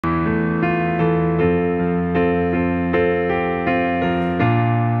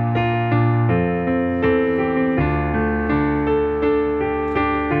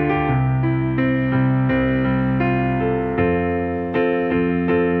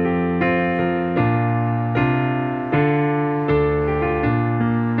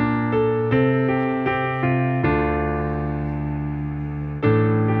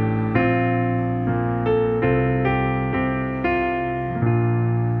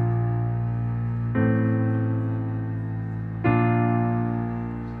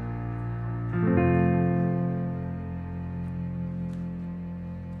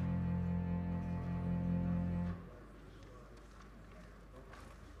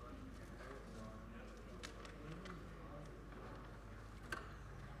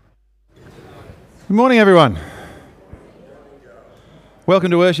Good morning, everyone.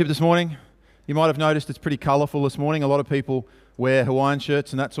 Welcome to worship this morning. You might have noticed it's pretty colourful this morning. A lot of people wear Hawaiian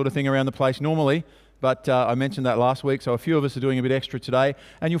shirts and that sort of thing around the place normally, but I mentioned that last week, so a few of us are doing a bit extra today,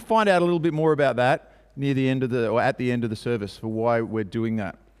 and you'll find out a little bit more about that near the end of at the end of the service for why we're doing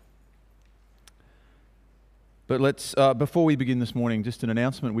that. But let's before we begin this morning, just an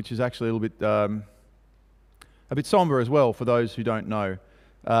announcement, which is actually a little bit somber as well for those who don't know.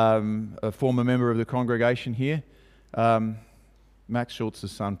 A former member of the congregation here, Max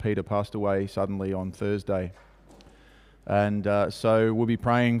Schultz's son Peter, passed away suddenly on Thursday, and so we'll be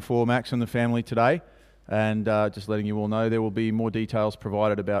praying for Max and the family today, and just letting you all know there will be more details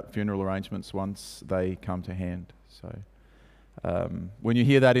provided about funeral arrangements once they come to hand. So when you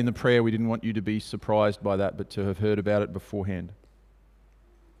hear that in the prayer, we didn't want you to be surprised by that, but to have heard about it beforehand.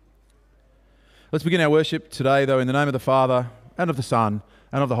 Let's begin our worship today, though, in the name of the Father, and of the Son,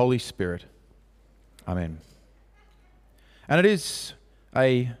 and of the Holy Spirit. Amen. And it is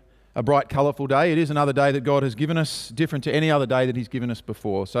a bright, colourful day. It is another day that God has given us, different to any other day that He's given us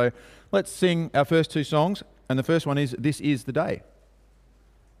before. So let's sing our first two songs, and the first one is "This Is the Day."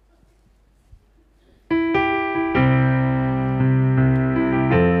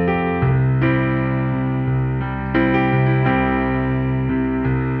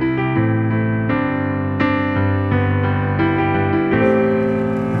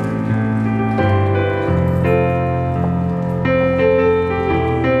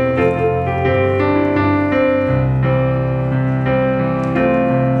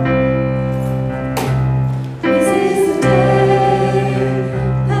 This is the day.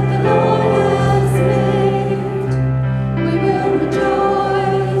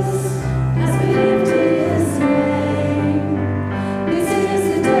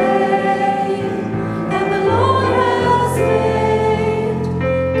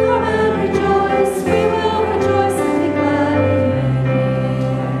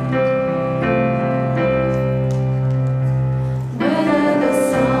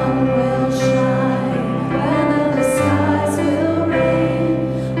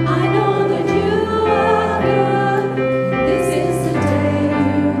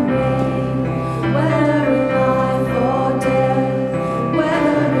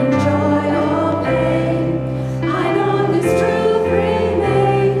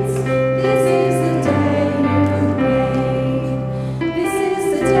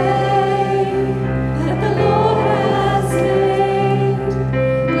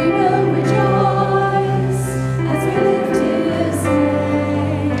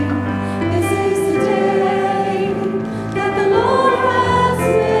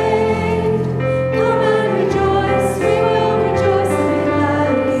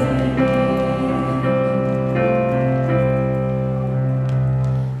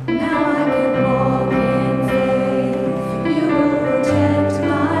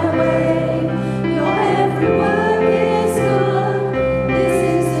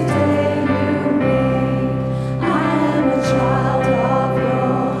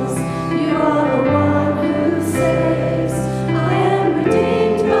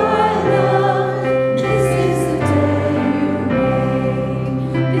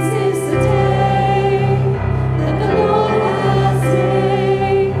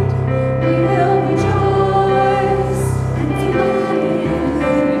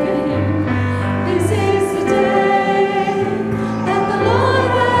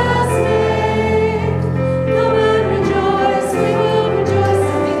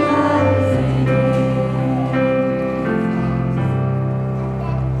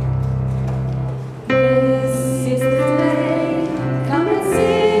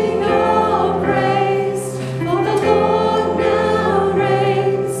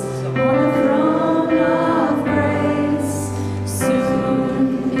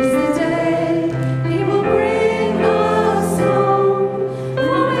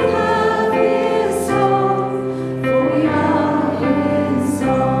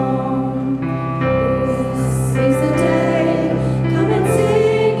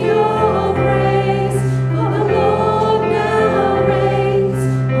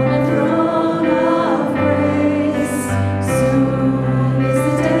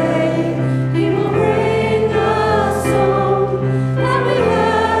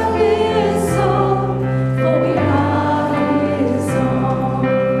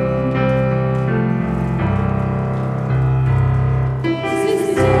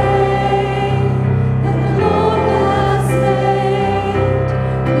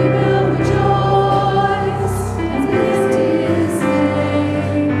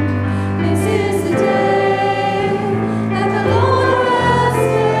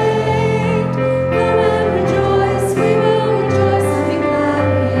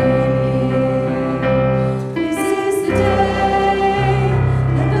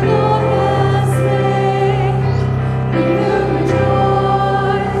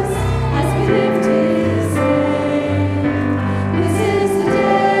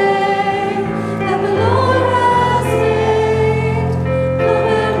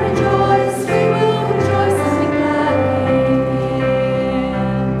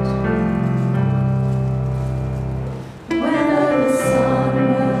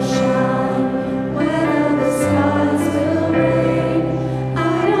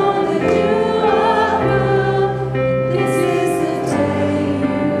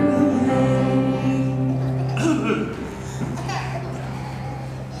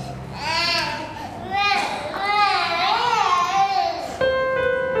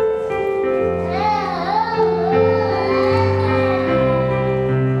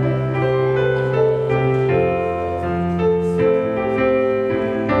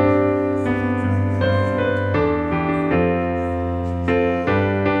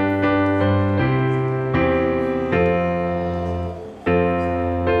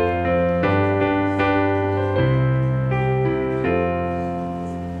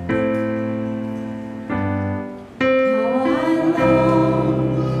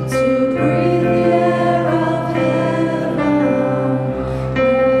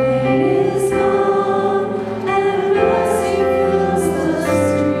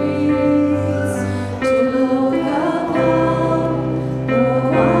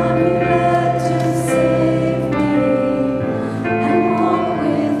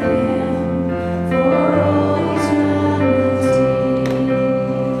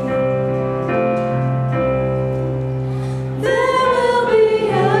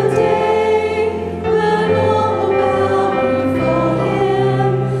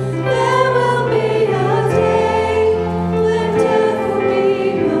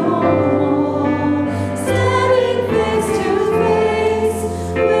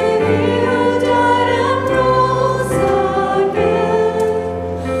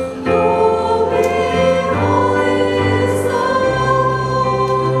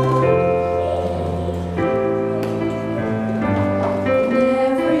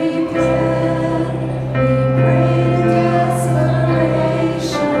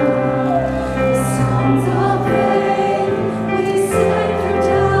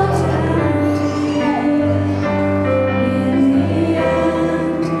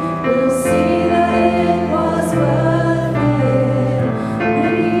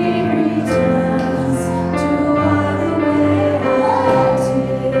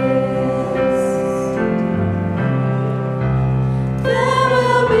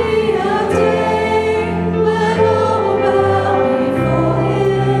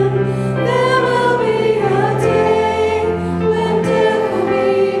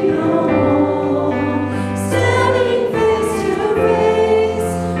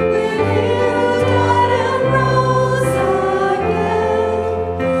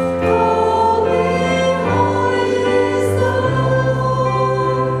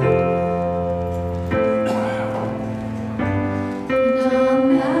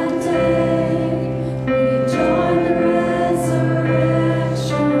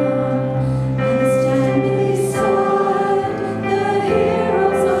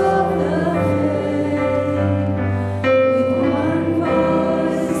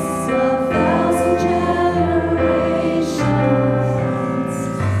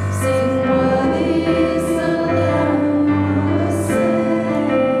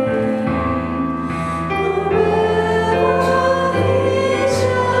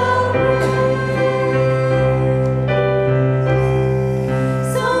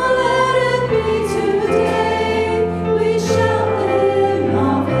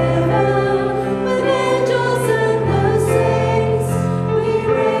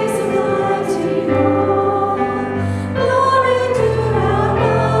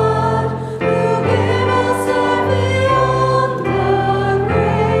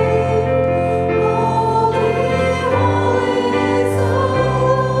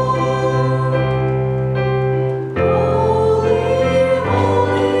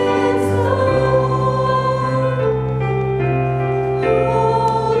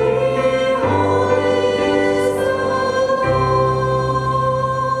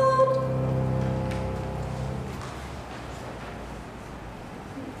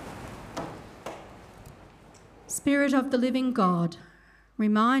 Spirit of the living God,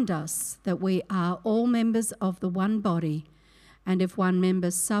 remind us that we are all members of the one body, and if one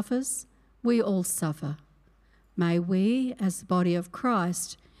member suffers, we all suffer. May we, as the body of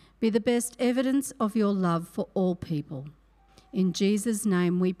Christ, be the best evidence of your love for all people. In Jesus'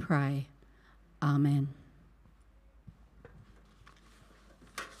 name we pray. Amen.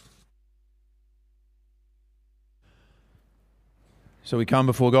 So we come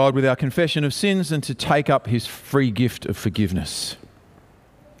before God with our confession of sins and to take up his free gift of forgiveness.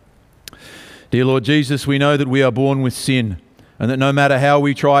 Dear Lord Jesus, we know that we are born with sin and that no matter how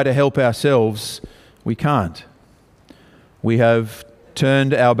we try to help ourselves, we can't. We have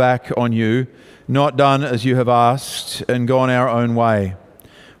turned our back on you, not done as you have asked, and gone our own way.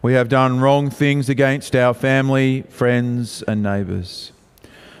 We have done wrong things against our family, friends, and neighbours.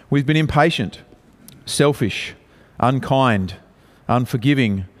 We've been impatient, selfish, unkind,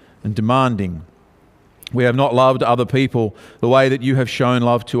 unforgiving, and demanding. We have not loved other people the way that you have shown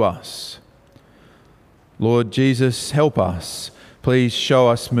love to us. Lord Jesus, help us. Please show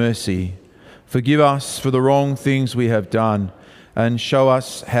us mercy. Forgive us for the wrong things we have done and show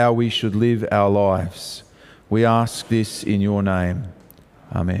us how we should live our lives. We ask this in your name.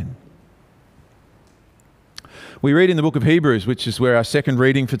 Amen. We read in the book of Hebrews, which is where our second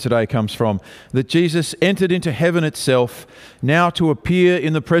reading for today comes from, that Jesus entered into heaven itself now to appear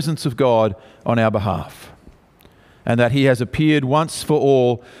in the presence of God on our behalf, and that he has appeared once for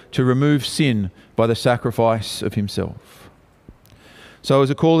all to remove sin by the sacrifice of himself. So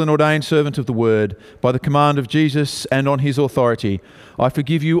as a called and ordained servant of the Word, by the command of Jesus and on his authority, I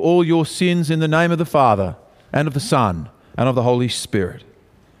forgive you all your sins in the name of the Father, and of the Son, and of the Holy Spirit.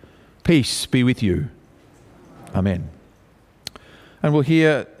 Peace be with you. Amen. And we'll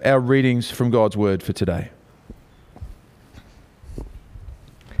hear our readings from God's Word for today.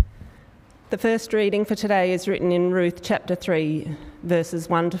 The first reading for today is written in Ruth chapter 3, verses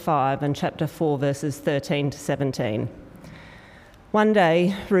 1 to 5, and chapter 4, verses 13 to 17. One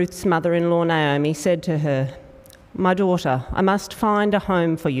day, Ruth's mother-in-law Naomi said to her, "My daughter, I must find a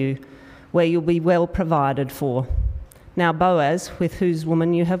home for you where you'll be well provided for. Now Boaz, with whose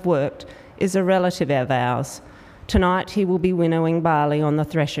woman you have worked, is a relative of ours. Tonight he will be winnowing barley on the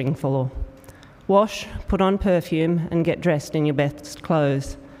threshing floor. Wash, put on perfume, and get dressed in your best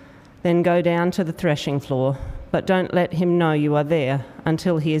clothes. Then go down to the threshing floor, but don't let him know you are there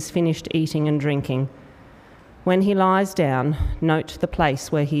until he has finished eating and drinking. When he lies down, note the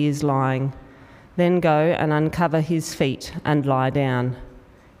place where he is lying. Then go and uncover his feet and lie down.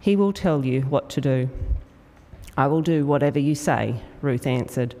 He will tell you what to do." "I will do whatever you say," Ruth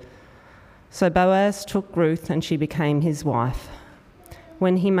answered. So Boaz took Ruth and she became his wife.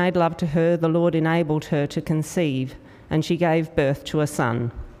 When he made love to her, the Lord enabled her to conceive, and she gave birth to a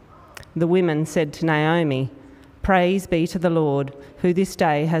son. The women said to Naomi, "Praise be to the Lord, who this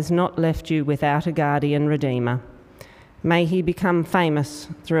day has not left you without a guardian redeemer. May he become famous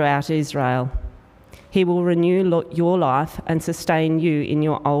throughout Israel. He will renew your life and sustain you in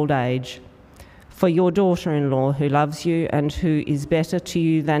your old age. For your daughter-in-law who loves you and who is better to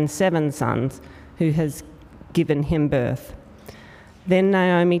you than 7 sons, who has given him birth." Then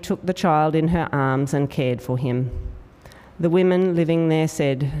Naomi took the child in her arms and cared for him. The women living there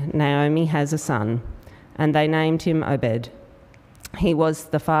said, "Naomi has a son," and they named him Obed. He was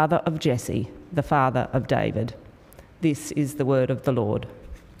the father of Jesse, the father of David. This is the word of the Lord.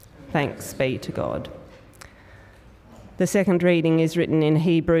 Thanks be to God. The second reading is written in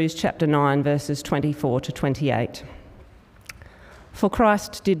Hebrews chapter 9, verses 24 to 28. For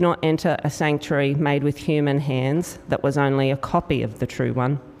Christ did not enter a sanctuary made with human hands that was only a copy of the true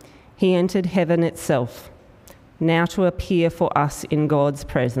one. He entered heaven itself, now to appear for us in God's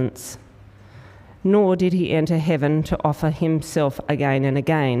presence. Nor did he enter heaven to offer himself again and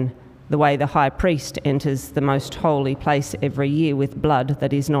again, the way the high priest enters the most holy place every year with blood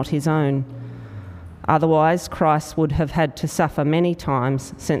that is not his own. Otherwise, Christ would have had to suffer many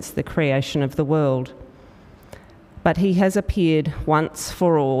times since the creation of the world. But he has appeared once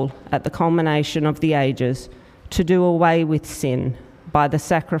for all at the culmination of the ages to do away with sin by the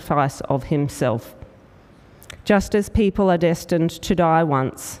sacrifice of himself. Just as people are destined to die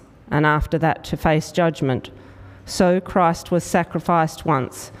once and after that to face judgment, so Christ was sacrificed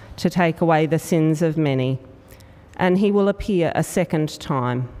once to take away the sins of many, and he will appear a second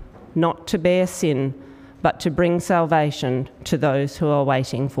time, not to bear sin, but to bring salvation to those who are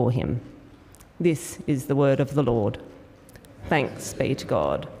waiting for him. This is the word of the Lord. Thanks be to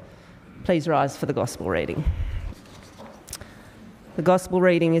God. Please rise for the gospel reading. The gospel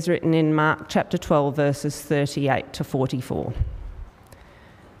reading is written in Mark chapter 12, verses 38 to 44.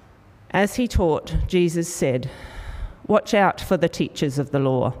 As he taught, Jesus said, "Watch out for the teachers of the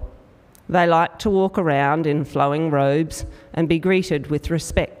law. They like to walk around in flowing robes and be greeted with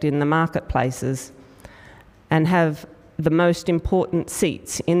respect in the marketplaces and have the most important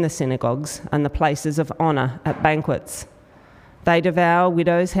seats in the synagogues and the places of honour at banquets. They devour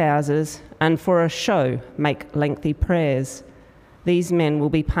widows' houses and for a show make lengthy prayers. These men will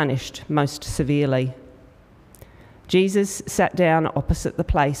be punished most severely." Jesus sat down opposite the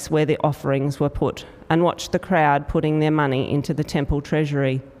place where the offerings were put and watched the crowd putting their money into the temple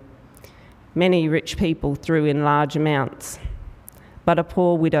treasury. Many rich people threw in large amounts, but a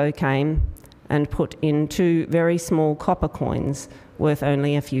poor widow came and put in 2 very small copper coins worth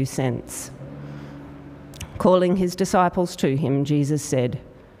only a few cents. Calling his disciples to him, Jesus said,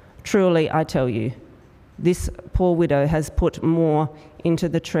 "Truly I tell you, this poor widow has put more into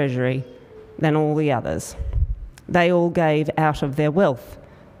the treasury than all the others. They all gave out of their wealth,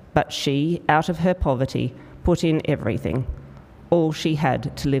 but she, out of her poverty, put in everything, all she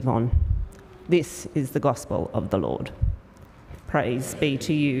had to live on." This is the gospel of the Lord. Praise be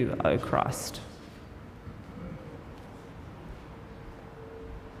to you, O Christ.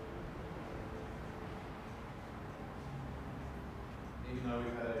 Even though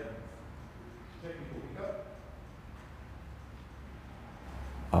we've had a technical hiccup.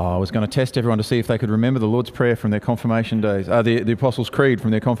 I was going to test everyone to see if they could remember the Lord's Prayer from their confirmation days, the Apostles' Creed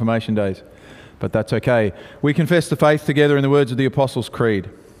from their confirmation days, but that's okay. We confess the faith together in the words of the Apostles' Creed.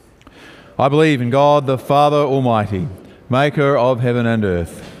 I believe in God the Father Almighty, maker of heaven and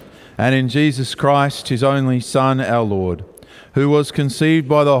earth, and in Jesus Christ, his only Son, our Lord, who was conceived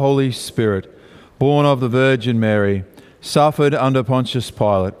by the Holy Spirit, born of the Virgin Mary, suffered under Pontius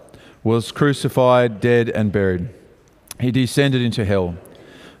Pilate, was crucified, dead and buried. He descended into hell.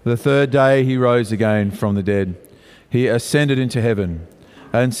 The third day he rose again from the dead. He ascended into heaven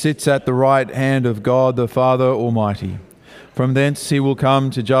and sits at the right hand of God the Father Almighty. From thence he will come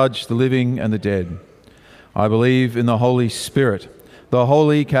to judge the living and the dead. I believe in the Holy Spirit, the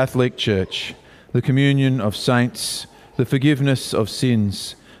Holy Catholic Church, the communion of saints, the forgiveness of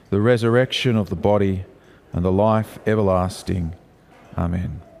sins, the resurrection of the body, and the life everlasting.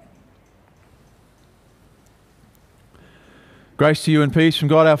 Amen. Grace to you and peace from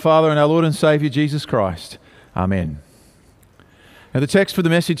God our Father and our Lord and Saviour Jesus Christ. Amen. Now the text for the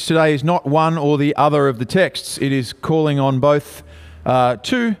message today is not one or the other of the texts. It is calling on both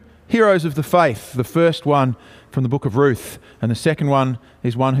 2 heroes of the faith. The first one from the book of Ruth, and the second one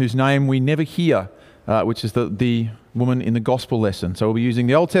is one whose name we never hear, which is the woman in the gospel lesson. So we'll be using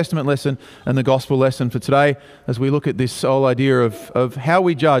the Old Testament lesson and the gospel lesson for today as we look at this whole idea of how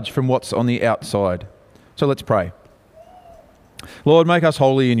we judge from what's on the outside. So let's pray. Lord, make us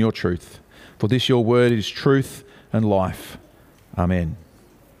holy in your truth, for this your word is truth and life. Amen.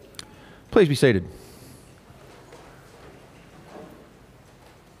 Please be seated.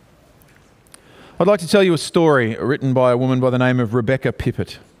 I'd like to tell you a story written by a woman by the name of Rebecca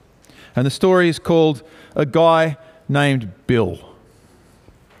Pippert. And the story is called A Guy Named Bill.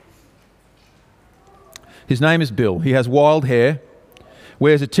 His name is Bill. He has wild hair,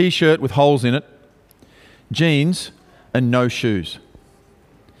 wears a t-shirt with holes in it, jeans, and no shoes.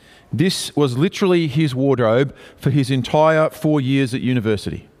 This was literally his wardrobe for his entire 4 years at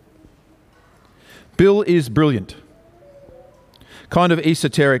university. Bill is brilliant, kind of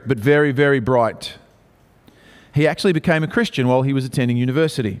esoteric, but very, very bright. He actually became a Christian while he was attending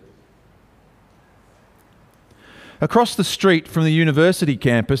university. Across the street from the university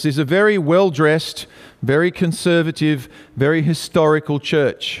campus is a very well-dressed, very conservative, very historical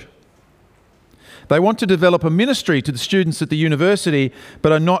church. They want to develop a ministry to the students at the university,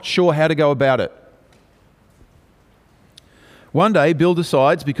 but are not sure how to go about it. One day, Bill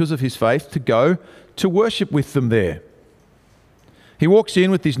decides, because of his faith, to go to worship with them there. He walks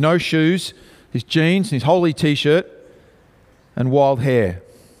in with his no shoes, his jeans, his holy t-shirt, and wild hair.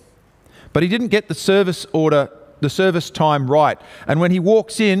 But he didn't get the service time right. And when he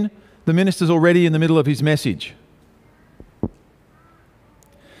walks in, the minister's already in the middle of his message.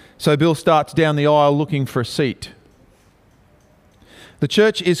 So Bill starts down the aisle looking for a seat. The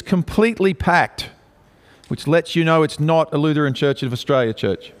church is completely packed, which lets you know it's not a Lutheran Church of Australia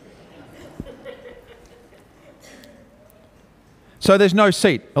church. So there's no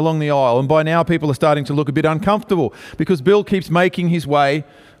seat along the aisle, and by now people are starting to look a bit uncomfortable because Bill keeps making his way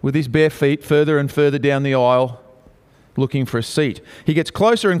with his bare feet further and further down the aisle looking for a seat. He gets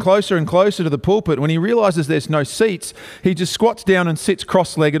closer and closer and closer to the pulpit. When he realises there's no seats, he just squats down and sits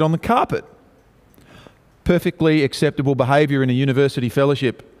cross-legged on the carpet. Perfectly acceptable behaviour in a university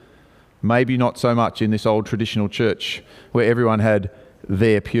fellowship. Maybe not so much in this old traditional church where everyone had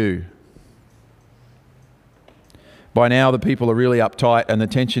their pew. By now, the people are really uptight and the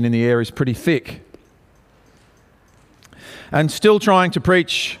tension in the air is pretty thick. And still trying to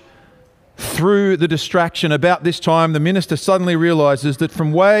preach through the distraction, about this time, the minister suddenly realizes that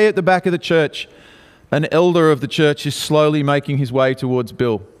from way at the back of the church, an elder of the church is slowly making his way towards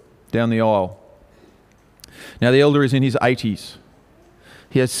Bill down the aisle. Now, the elder is in his 80s.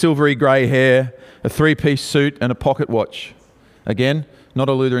 He has silvery grey hair, a three-piece suit and a pocket watch. Again, not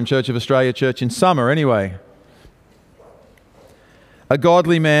a Lutheran Church of Australia church in summer anyway. A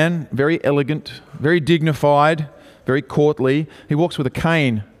godly man, very elegant, very dignified, very courtly. He walks with a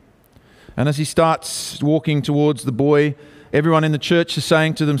cane. And as he starts walking towards the boy, everyone in the church is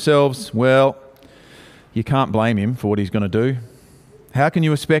saying to themselves, well, you can't blame him for what he's going to do. How can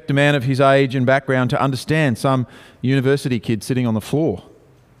you expect a man of his age and background to understand some university kid sitting on the floor?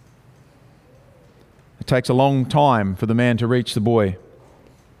 It takes a long time for the man to reach the boy.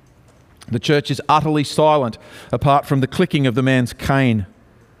 The church is utterly silent apart from the clicking of the man's cane.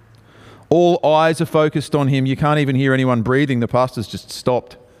 All eyes are focused on him. You can't even hear anyone breathing. The pastor's just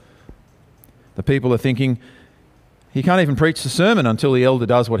stopped. The people are thinking, he can't even preach the sermon until the elder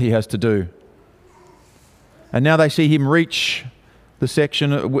does what he has to do. And now they see him reach the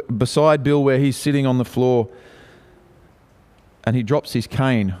section beside Bill where he's sitting on the floor, and he drops his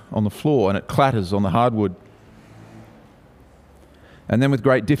cane on the floor and it clatters on the hardwood. And then with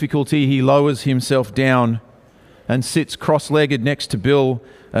great difficulty he lowers himself down and sits cross-legged next to Bill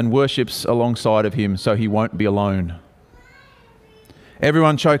and worships alongside of him so he won't be alone.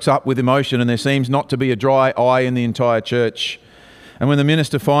 Everyone chokes up with emotion and there seems not to be a dry eye in the entire church. And when the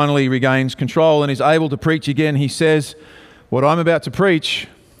minister finally regains control and is able to preach again, he says, what I'm about to preach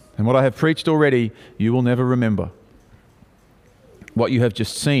and what I have preached already, you will never remember. What you have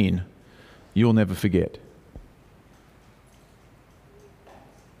just seen, you will never forget.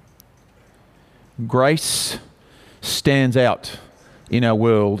 Grace stands out in our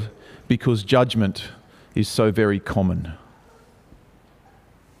world because judgment is so very common.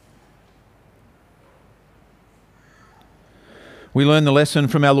 We learn the lesson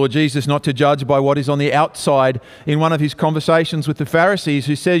from our Lord Jesus not to judge by what is on the outside in one of his conversations with the Pharisees,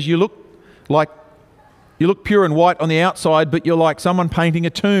 who says, you look pure and white on the outside, but you're like someone painting a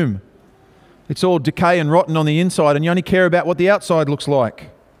tomb. It's all decay and rotten on the inside, and you only care about what the outside looks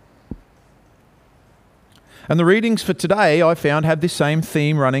like. And the readings for today, I found, have this same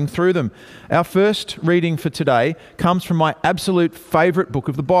theme running through them. Our first reading for today comes from my absolute favourite book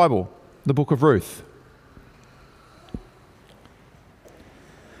of the Bible, the book of Ruth.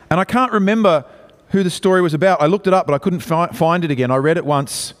 And I can't remember who the story was about. I looked it up, but I couldn't find it again. I read it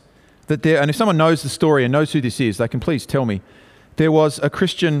once. And if someone knows the story and knows who this is, they can please tell me. There was a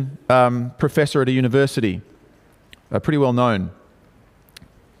Christian professor at a university, pretty well known,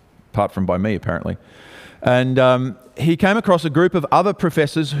 apart from by me apparently. And he came across a group of other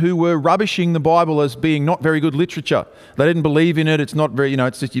professors who were rubbishing the Bible as being not very good literature. They didn't believe in it. It's not very,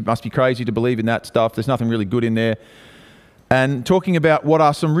 it's just, you must be crazy to believe in that stuff. There's nothing really good in there. And talking about what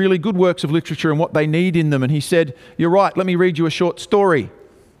are some really good works of literature and what they need in them. And he said, you're right, let me read you a short story.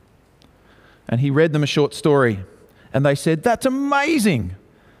 And he read them a short story. And they said, that's amazing.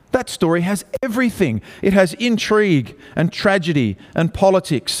 That story has everything. It has intrigue and tragedy and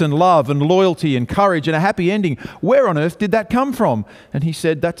politics and love and loyalty and courage and a happy ending. Where on earth did that come from? And he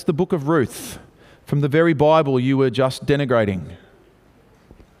said, that's the book of Ruth, from the very Bible you were just denigrating.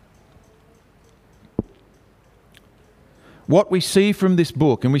 What we see from this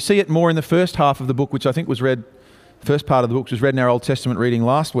book, and we see it more in the first half of the book, which I think was read, the first part of the book was read in our Old Testament reading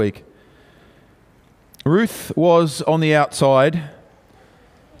last week. Ruth was on the outside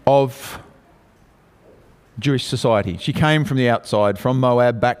of Jewish society. She came from the outside, from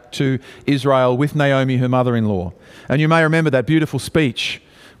Moab back to Israel with Naomi, her mother-in-law. And you may remember that beautiful speech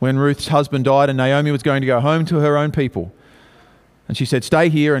when Ruth's husband died and Naomi was going to go home to her own people. And she said, stay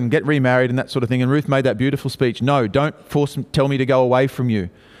here and get remarried and that sort of thing. And Ruth made that beautiful speech. No, don't tell me to go away from you.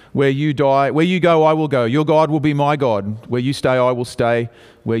 Where you go, I will go. Your God will be my God. Where you stay, I will stay.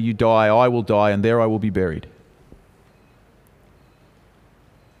 Where you die, I will die, and there I will be buried.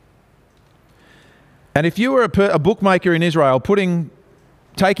 And if you were a bookmaker in Israel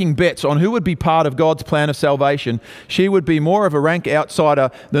taking bets on who would be part of God's plan of salvation, she would be more of a rank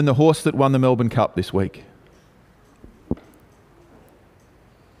outsider than the horse that won the Melbourne Cup this week.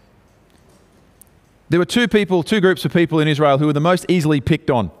 There were two groups of people in Israel who were the most easily picked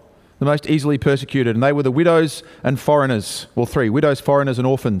on, the most easily persecuted, and they were the widows and foreigners. Well, three: widows, foreigners, and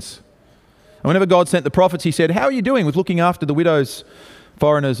orphans. And whenever God sent the prophets, he said, how are you doing with looking after the widows,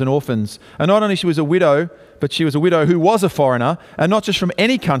 foreigners and orphans. And not only she was a widow, but she was a widow who was a foreigner, and not just from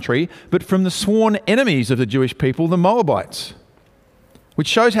any country, but from the sworn enemies of the Jewish people, the Moabites. Which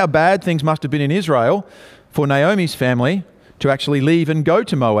shows how bad things must have been in Israel for Naomi's family to actually leave and go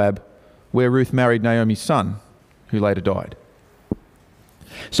to Moab, where Ruth married Naomi's son, who later died.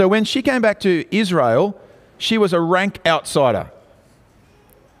 So when she came back to Israel, she was a rank outsider.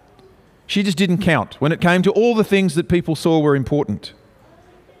 She just didn't count when it came to all the things that people saw were important.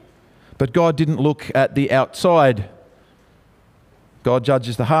 But God didn't look at the outside. God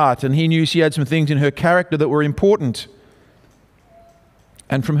judges the heart, and he knew she had some things in her character that were important.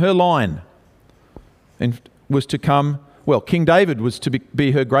 And from her line was to come, well, King David was to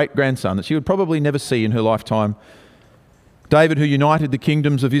be her great-grandson that she would probably never see in her lifetime. David, who united the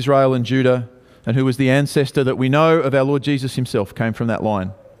kingdoms of Israel and Judah, and who was the ancestor that we know of our Lord Jesus himself, came from that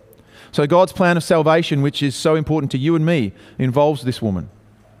line. So God's plan of salvation, which is so important to you and me, involves this woman,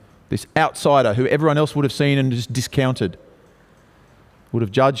 this outsider who everyone else would have seen and just discounted, would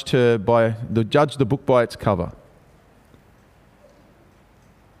have judged the book by its cover.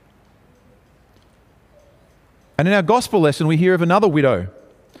 And in our gospel lesson, we hear of another widow,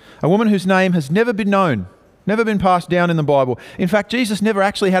 a woman whose name has never been known, never been passed down in the Bible. In fact, Jesus never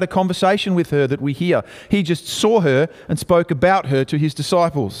actually had a conversation with her that we hear. He just saw her and spoke about her to his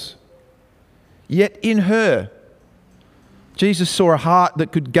disciples. Yet in her, Jesus saw a heart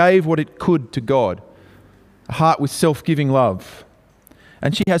that gave what it could to God, a heart with self-giving love.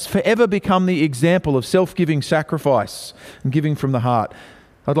 And she has forever become the example of self-giving sacrifice and giving from the heart.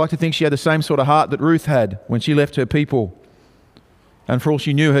 I'd like to think she had the same sort of heart that Ruth had when she left her people. And for all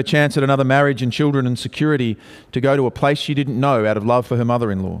she knew, her chance at another marriage and children and security, to go to a place she didn't know out of love for her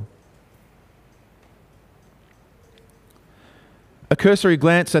mother-in-law. A cursory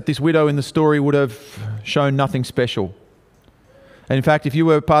glance at this widow in the story would have shown nothing special. And in fact, if you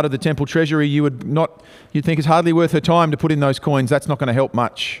were part of the temple treasury, you'd think it's hardly worth her time to put in those coins. That's not going to help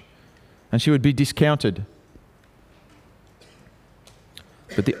much. And she would be discounted.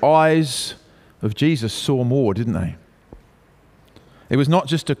 But the eyes of Jesus saw more, didn't they? It was not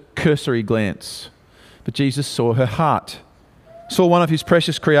just a cursory glance, but Jesus saw her heart, saw one of his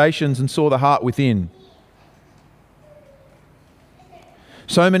precious creations and saw the heart within.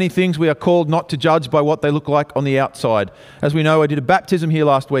 So many things we are called not to judge by what they look like on the outside. As we know, I did a baptism here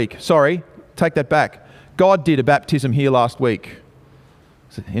last week. Sorry, take that back. God did a baptism here last week.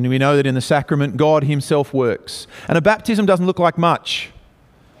 And we know that in the sacrament, God himself works. And a baptism doesn't look like much.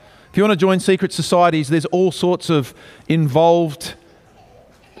 If you want to join secret societies, there's all sorts of involved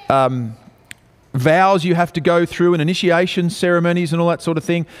vows you have to go through and initiation ceremonies and all that sort of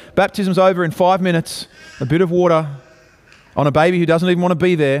thing. Baptism's over in 5 minutes, a bit of water on a baby who doesn't even want to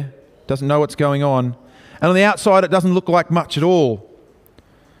be there, doesn't know what's going on. And on the outside, it doesn't look like much at all.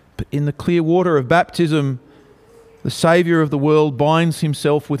 But in the clear water of baptism, the Saviour of the world binds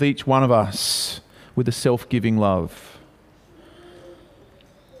himself with each one of us with a self-giving love.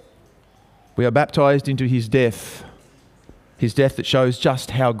 We are baptized into his death that shows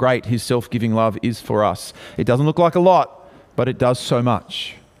just how great his self-giving love is for us. It doesn't look like a lot, but it does so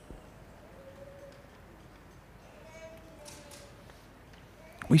much.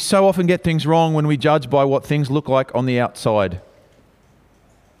 We so often get things wrong when we judge by what things look like on the outside.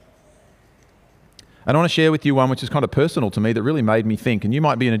 And I want to share with you one which is kind of personal to me that really made me think. And you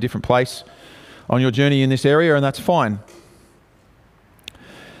might be in a different place on your journey in this area, and that's fine.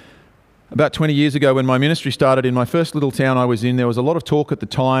 About 20 years ago, when my ministry started in my first little town I was in, there was a lot of talk at the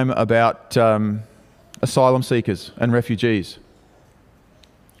time about asylum seekers and refugees.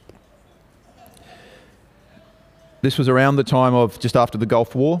 This was around the time of just after the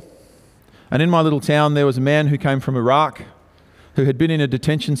Gulf War. And in my little town, there was a man who came from Iraq who had been in a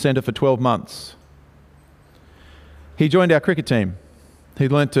detention centre for 12 months. He joined our cricket team. He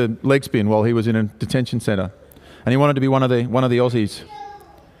learnt to leg spin while he was in a detention centre. And he wanted to be one of the Aussies.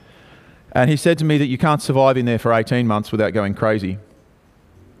 And he said to me that you can't survive in there for 18 months without going crazy.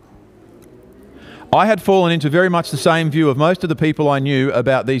 I had fallen into very much the same view of most of the people I knew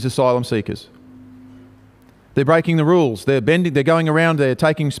about these asylum seekers. They're breaking the rules. They're going around, they're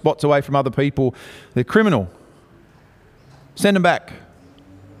taking spots away from other people. They're criminal. Send them back.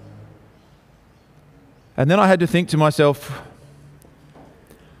 And then I had to think to myself,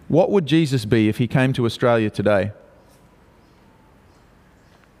 what would Jesus be if he came to Australia today?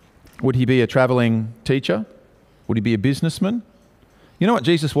 Would he be a travelling teacher? Would he be a businessman? You know what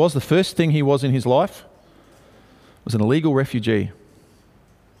Jesus was? The first thing he was in his life was an illegal refugee,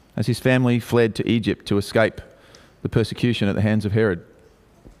 as his family fled to Egypt to escape the persecution at the hands of Herod.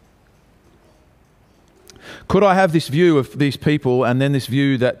 Could I have this view of these people and then this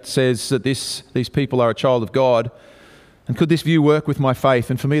view that says that these people are a child of God? And could this view work with my faith?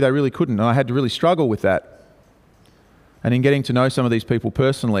 And for me, they really couldn't. And I had to really struggle with that. And in getting to know some of these people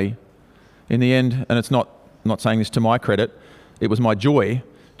personally, in the end, and I'm not saying this to my credit, it was my joy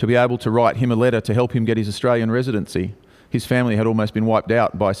to be able to write him a letter to help him get his Australian residency. His family had almost been wiped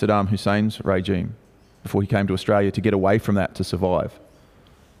out by Saddam Hussein's regime before he came to Australia to get away from that to survive.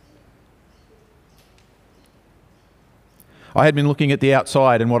 I had been looking at the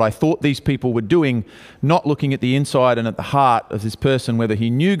outside and what I thought these people were doing, not looking at the inside and at the heart of this person, whether he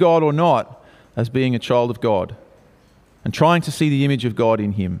knew God or not, as being a child of God, and trying to see the image of God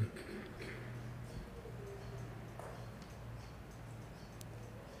in him.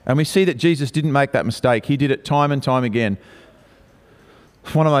 And we see that Jesus didn't make that mistake. He did it time and time again.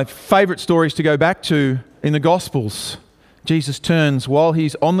 One of my favourite stories to go back to in the Gospels, Jesus turns while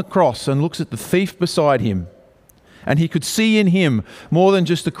he's on the cross and looks at the thief beside him. And he could see in him more than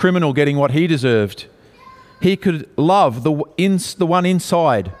just the criminal getting what he deserved. He could love the one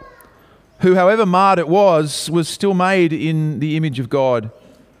inside, who, however marred it was still made in the image of God.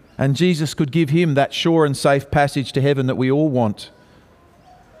 And Jesus could give him that sure and safe passage to heaven that we all want.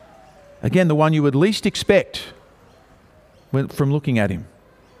 Again, the one you would least expect from looking at him.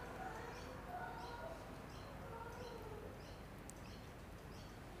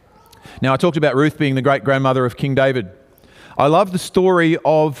 Now, I talked about Ruth being the great-grandmother of King David. I love the story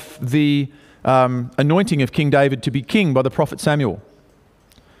of the anointing of King David to be king by the prophet Samuel.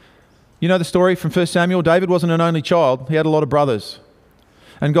 You know the story from 1 Samuel? David wasn't an only child. He had a lot of brothers.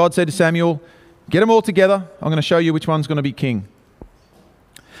 And God said to Samuel, get them all together. I'm going to show you which one's going to be king.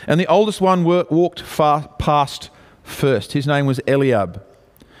 And the oldest one walked past first. His name was Eliab.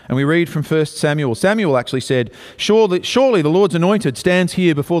 And we read from 1 Samuel. Samuel actually said, surely the Lord's anointed stands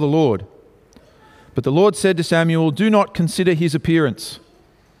here before the Lord. But the Lord said to Samuel, do not consider his appearance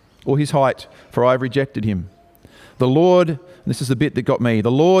or his height, for I have rejected him. The Lord, and this is the bit that got me, the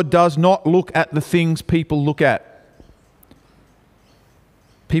Lord does not look at the things people look at.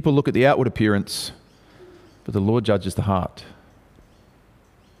 People look at the outward appearance, but the Lord judges the heart.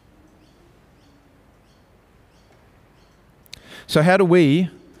 So how do we,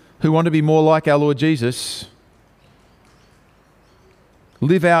 who want to be more like our Lord Jesus,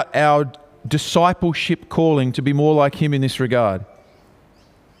 live out our discipleship calling to be more like him in this regard?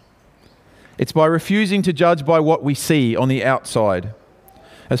 It's by refusing to judge by what we see on the outside.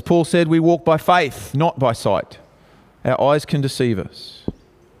 As Paul said, we walk by faith, not by sight. Our eyes can deceive us.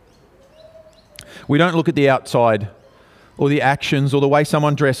 We don't look at the outside or the actions or the way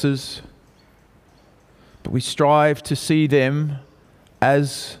someone dresses, but we strive to see them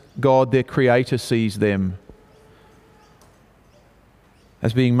as God, their Creator, sees them,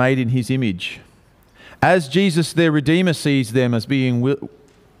 as being made in his image. As Jesus, their Redeemer, sees them as being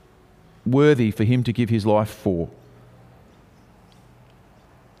worthy for him to give his life for.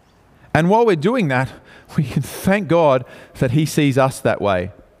 And while we're doing that, we can thank God that he sees us that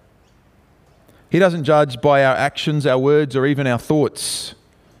way. He doesn't judge by our actions, our words, or even our thoughts,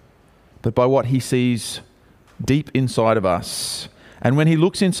 but by what he sees deep inside of us. And when he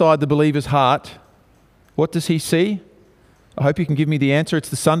looks inside the believer's heart, what does he see? I hope you can give me the answer. It's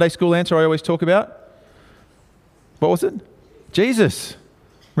the Sunday school answer I always talk about. What was it? Jesus.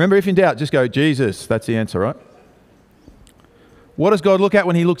 Remember, if in doubt, just go, Jesus. That's the answer, right? What does God look at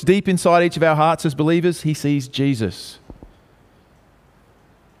when he looks deep inside each of our hearts as believers? He sees Jesus.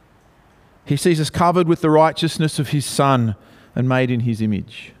 He sees us covered with the righteousness of his Son and made in his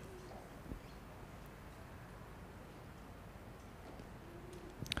image.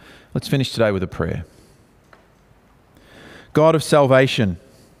 Let's finish today with a prayer. God of salvation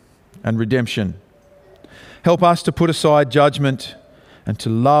and redemption, help us to put aside judgment and to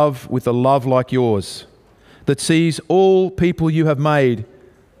love with a love like yours that sees all people you have made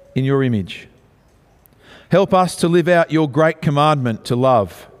in your image. Help us to live out your great commandment to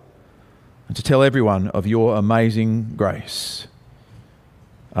love and to tell everyone of your amazing grace.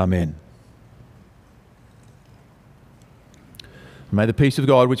 Amen. May the peace of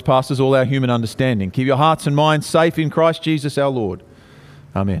God, which passes all our human understanding, keep your hearts and minds safe in Christ Jesus our Lord.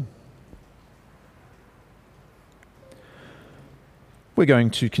 Amen. We're going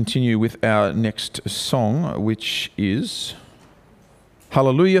to continue with our next song, which is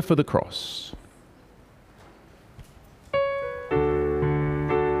Hallelujah for the Cross.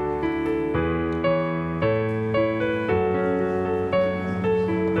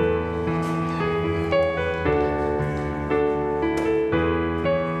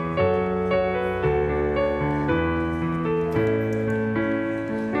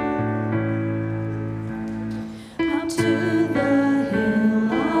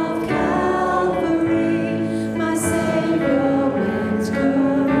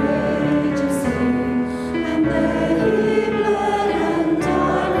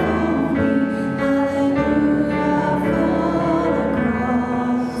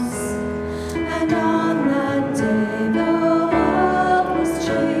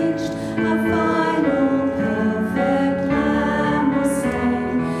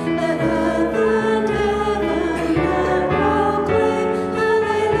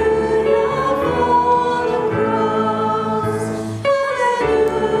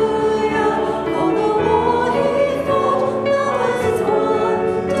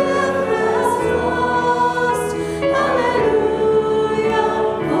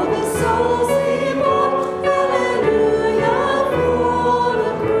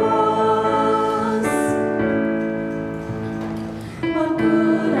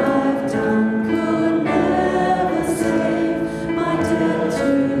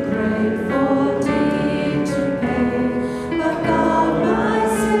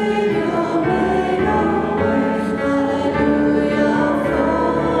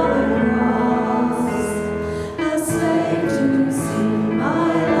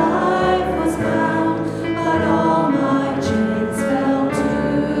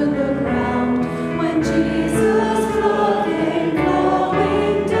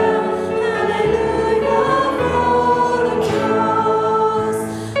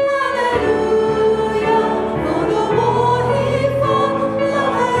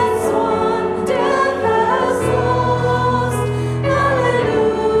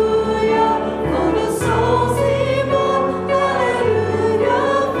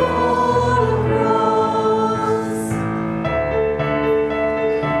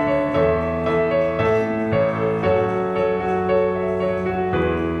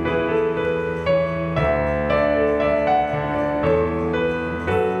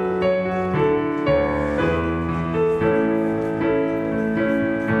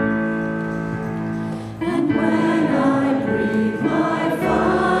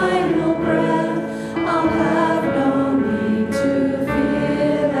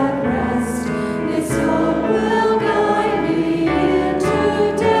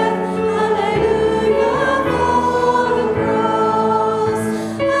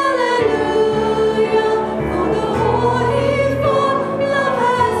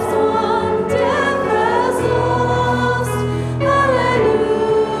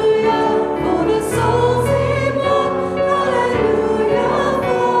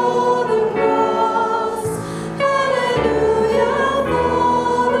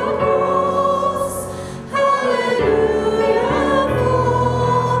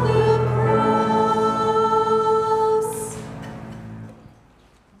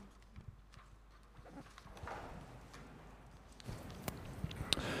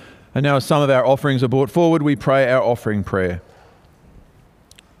 And now as some of our offerings are brought forward, we pray our offering prayer.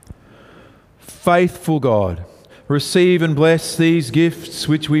 Faithful God, receive and bless these gifts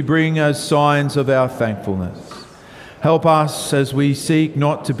which we bring as signs of our thankfulness. Help us as we seek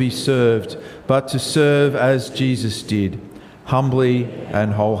not to be served, but to serve as Jesus did, humbly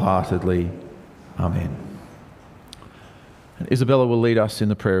and wholeheartedly. Amen. And Isabella will lead us in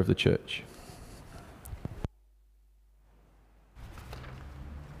the prayer of the church.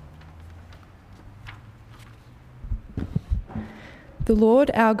 The Lord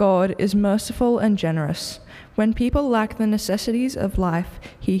our God is merciful and generous. When people lack the necessities of life,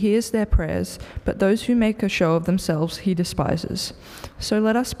 he hears their prayers, but those who make a show of themselves he despises. So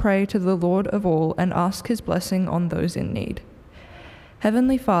let us pray to the Lord of all and ask his blessing on those in need.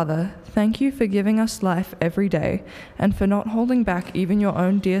 Heavenly Father, thank you for giving us life every day and for not holding back even your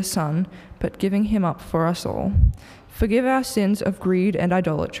own dear Son, but giving him up for us all. Forgive our sins of greed and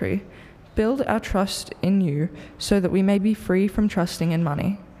idolatry. Build our trust in you so that we may be free from trusting in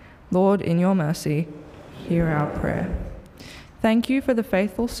money. Lord, in your mercy, hear our prayer. Thank you for the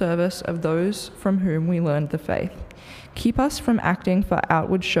faithful service of those from whom we learned the faith. Keep us from acting for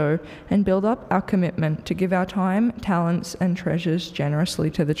outward show and build up our commitment to give our time, talents, and treasures generously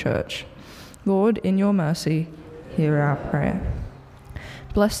to the church. Lord, in your mercy, hear our prayer.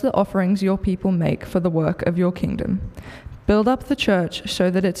 Bless the offerings your people make for the work of your kingdom. Build up the church so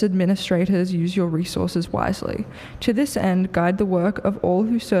that its administrators use your resources wisely. To this end, guide the work of all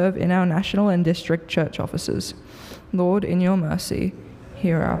who serve in our national and district church offices. Lord, in your mercy,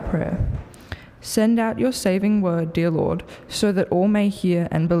 hear our prayer. Send out your saving word, dear Lord, so that all may hear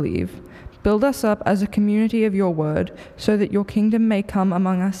and believe. Build us up as a community of your word, so that your kingdom may come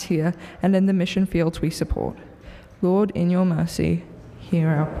among us here and in the mission fields we support. Lord, in your mercy, hear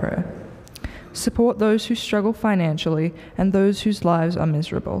our prayer. Support those who struggle financially and those whose lives are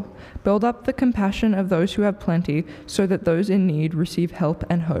miserable. Build up the compassion of those who have plenty, so that those in need receive help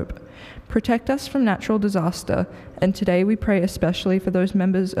and hope. Protect us from natural disaster, and today we pray especially for those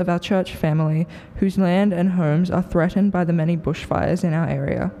members of our church family whose land and homes are threatened by the many bushfires in our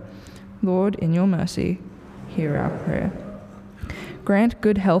area. Lord, in your mercy, hear our prayer. Grant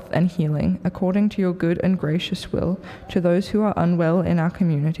good health and healing, according to your good and gracious will, to those who are unwell in our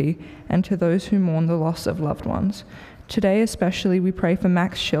community and to those who mourn the loss of loved ones. Today especially we pray for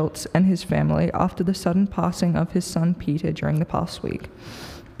Max Schultz and his family after the sudden passing of his son Peter during the past week.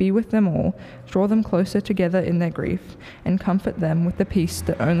 Be with them all, draw them closer together in their grief, and comfort them with the peace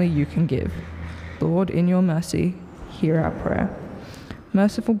that only you can give. Lord, in your mercy, hear our prayer.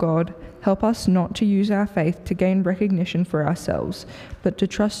 Merciful God, help us not to use our faith to gain recognition for ourselves, but to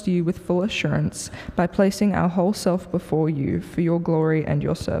trust you with full assurance by placing our whole self before you for your glory and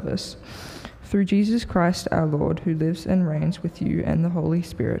your service. Through Jesus Christ our Lord, who lives and reigns with you and the Holy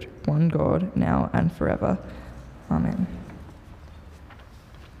Spirit, one God, now and forever. Amen.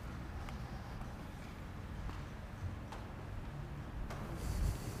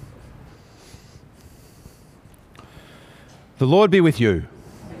 The Lord be with you.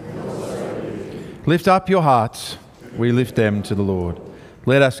 Lift up your hearts. We lift them to the Lord.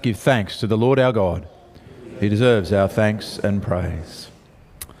 Let us give thanks to the Lord our God. He deserves our thanks and praise.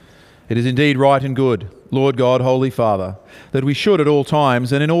 It is indeed right and good, Lord God, Holy Father, that we should at all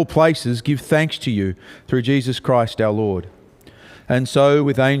times and in all places give thanks to you through Jesus Christ our Lord. And so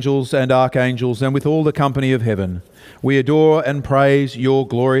with angels and archangels and with all the company of heaven, we adore and praise your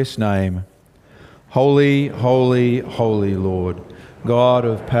glorious name. Holy, holy, holy Lord, God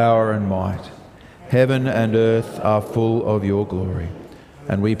of power and might. Heaven and earth are full of your glory.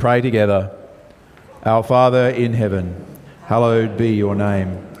 And we pray together, Our Father in heaven, hallowed be your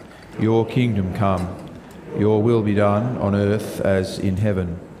name. Your kingdom come, your will be done on earth as in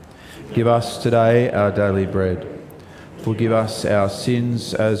heaven. Give us today our daily bread. Forgive us our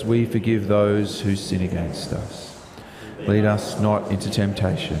sins as we forgive those who sin against us. Lead us not into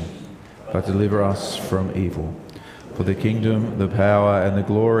temptation, but deliver us from evil. For the kingdom, the power, and the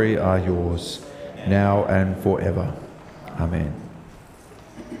glory are yours, now and forever. Amen.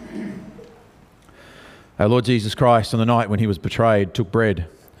 Our Lord Jesus Christ, on the night when he was betrayed, took bread.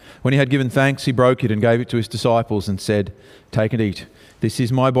 When he had given thanks, he broke it and gave it to his disciples and said, "Take and eat. This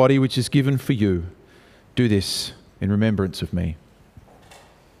is my body which is given for you. Do this in remembrance of me."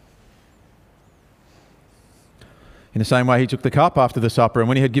 In the same way, he took the cup after the supper, and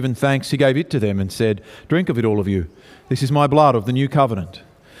when he had given thanks, he gave it to them and said, "Drink of it, all of you. This is my blood of the new covenant,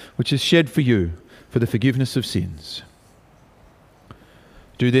 which is shed for you for the forgiveness of sins.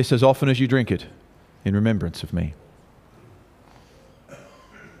 Do this as often as you drink it in remembrance of me."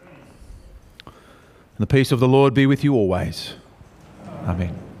 And the peace of the Lord be with you always.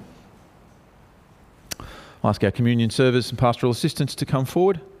 Amen. I'll ask our communion servers and pastoral assistants to come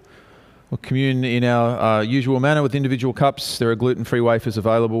forward. We'll commune in our usual manner with individual cups. There are gluten-free wafers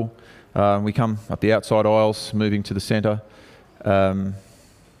available. We come up the outside aisles, moving to the centre. I don't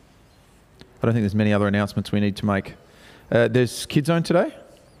think there's many other announcements we need to make. There's Kids Zone today?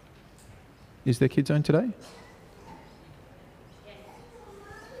 Is there Kids Zone today?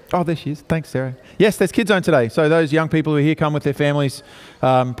 Oh, there she is. Thanks, Sarah. Yes, there's Kids Zone today. So those young people who are here come with their families,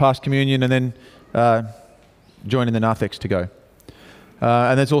 past communion, and then join in the narthex to go.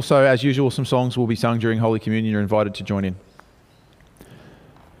 And there's also, as usual, some songs will be sung during Holy Communion. You're invited to join in.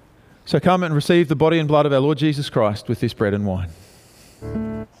 So come and receive the body and blood of our Lord Jesus Christ with this bread and wine.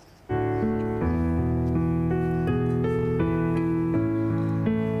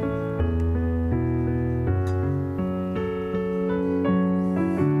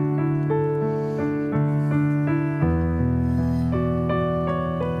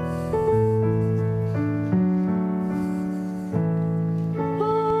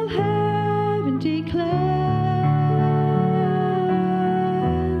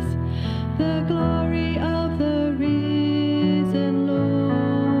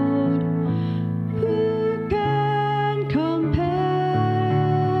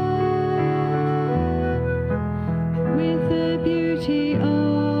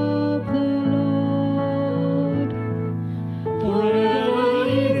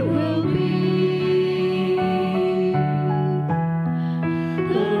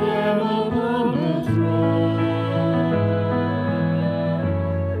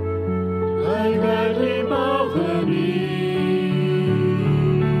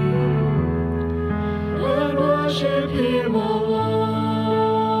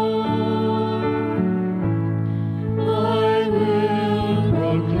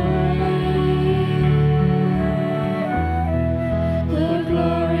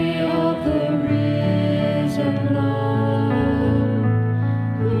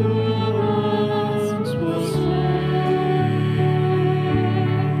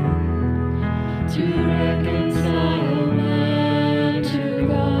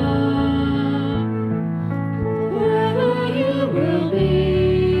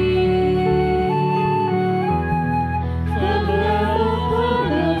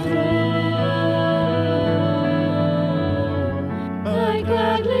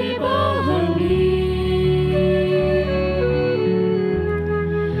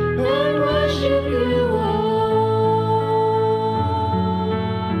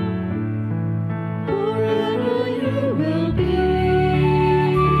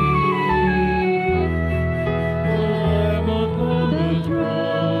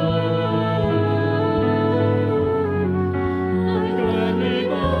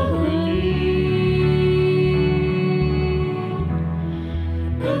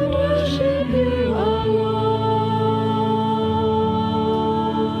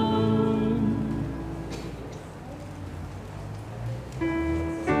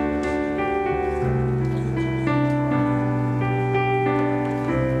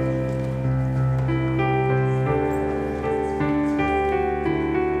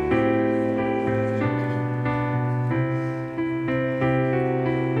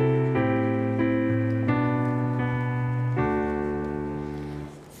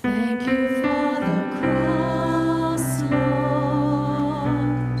 Thank you for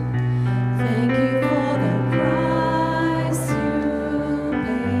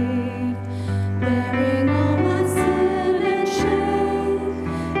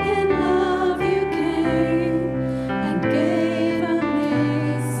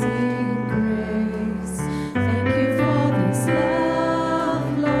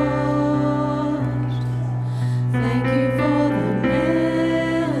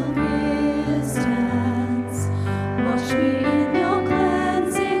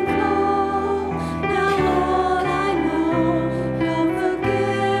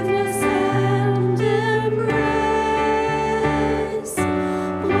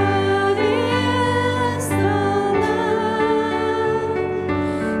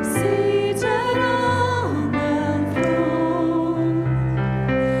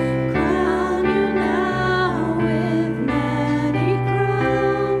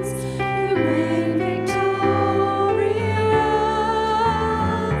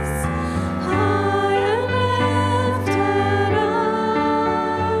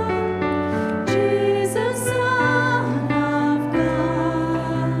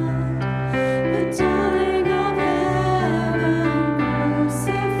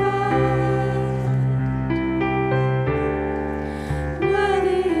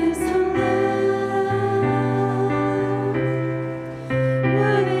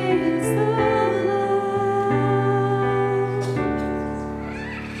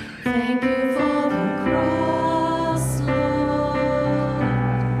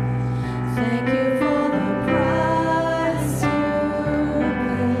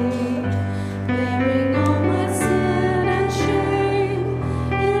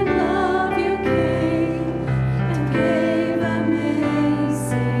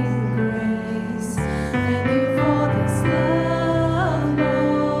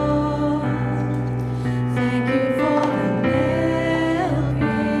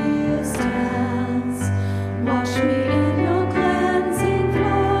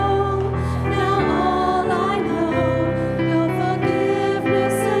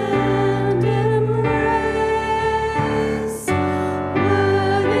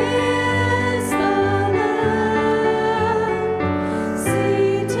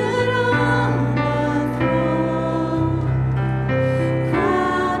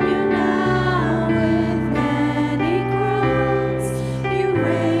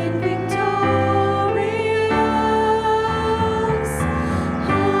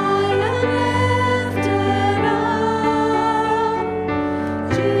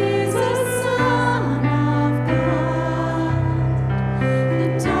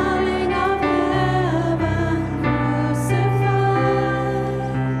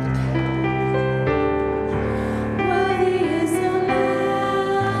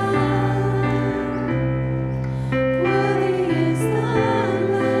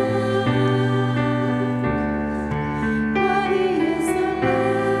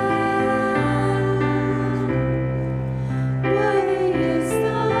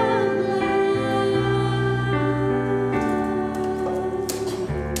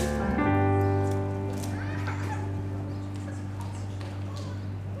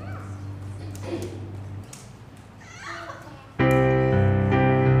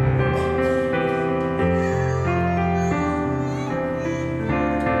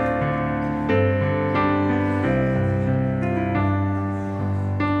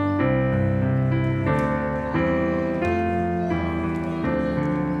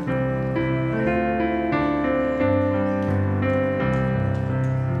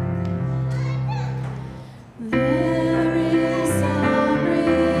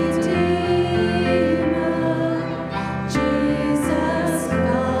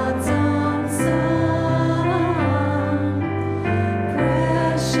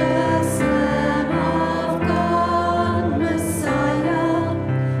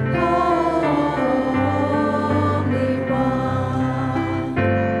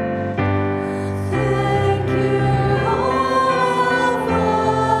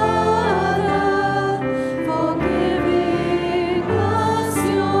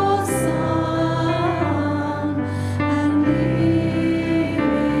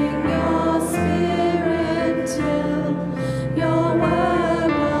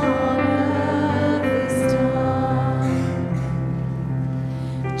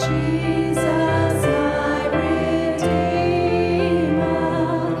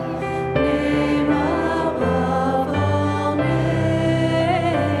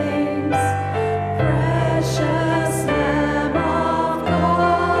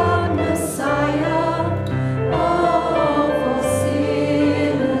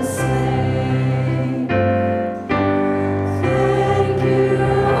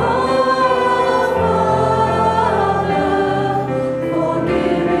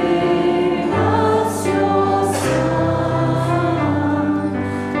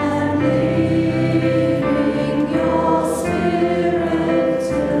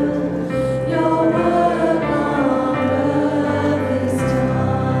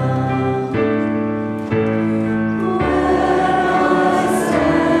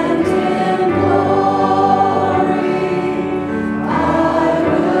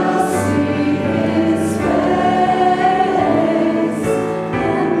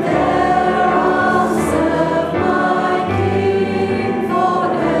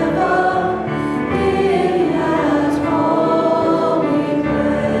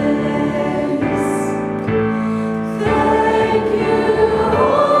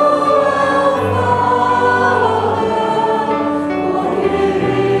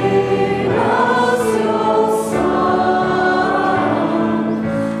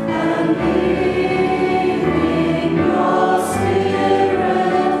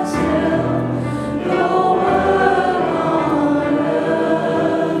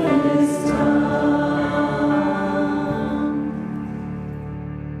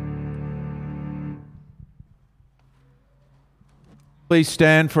Please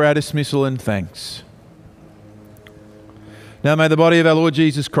stand for our dismissal and thanks. Now may the body of our Lord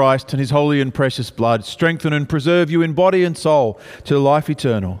Jesus Christ and his holy and precious blood strengthen and preserve you in body and soul to life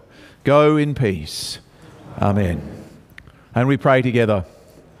eternal. Go in peace. Amen. And we pray together.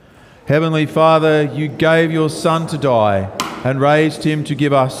 Heavenly Father, you gave your Son to die and raised him to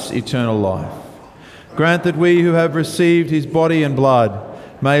give us eternal life. Grant that we who have received his body and blood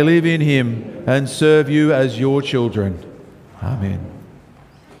may live in him and serve you as your children. Amen.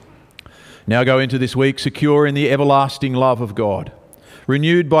 Now go into this week secure in the everlasting love of God,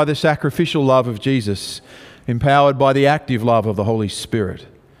 renewed by the sacrificial love of Jesus, empowered by the active love of the Holy Spirit,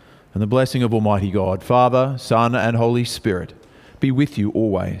 and the blessing of Almighty God, Father, Son, and Holy Spirit, be with you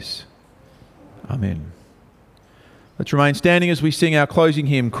always. Amen. Let's remain standing as we sing our closing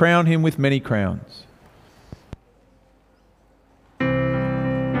hymn, Crown Him with Many Crowns.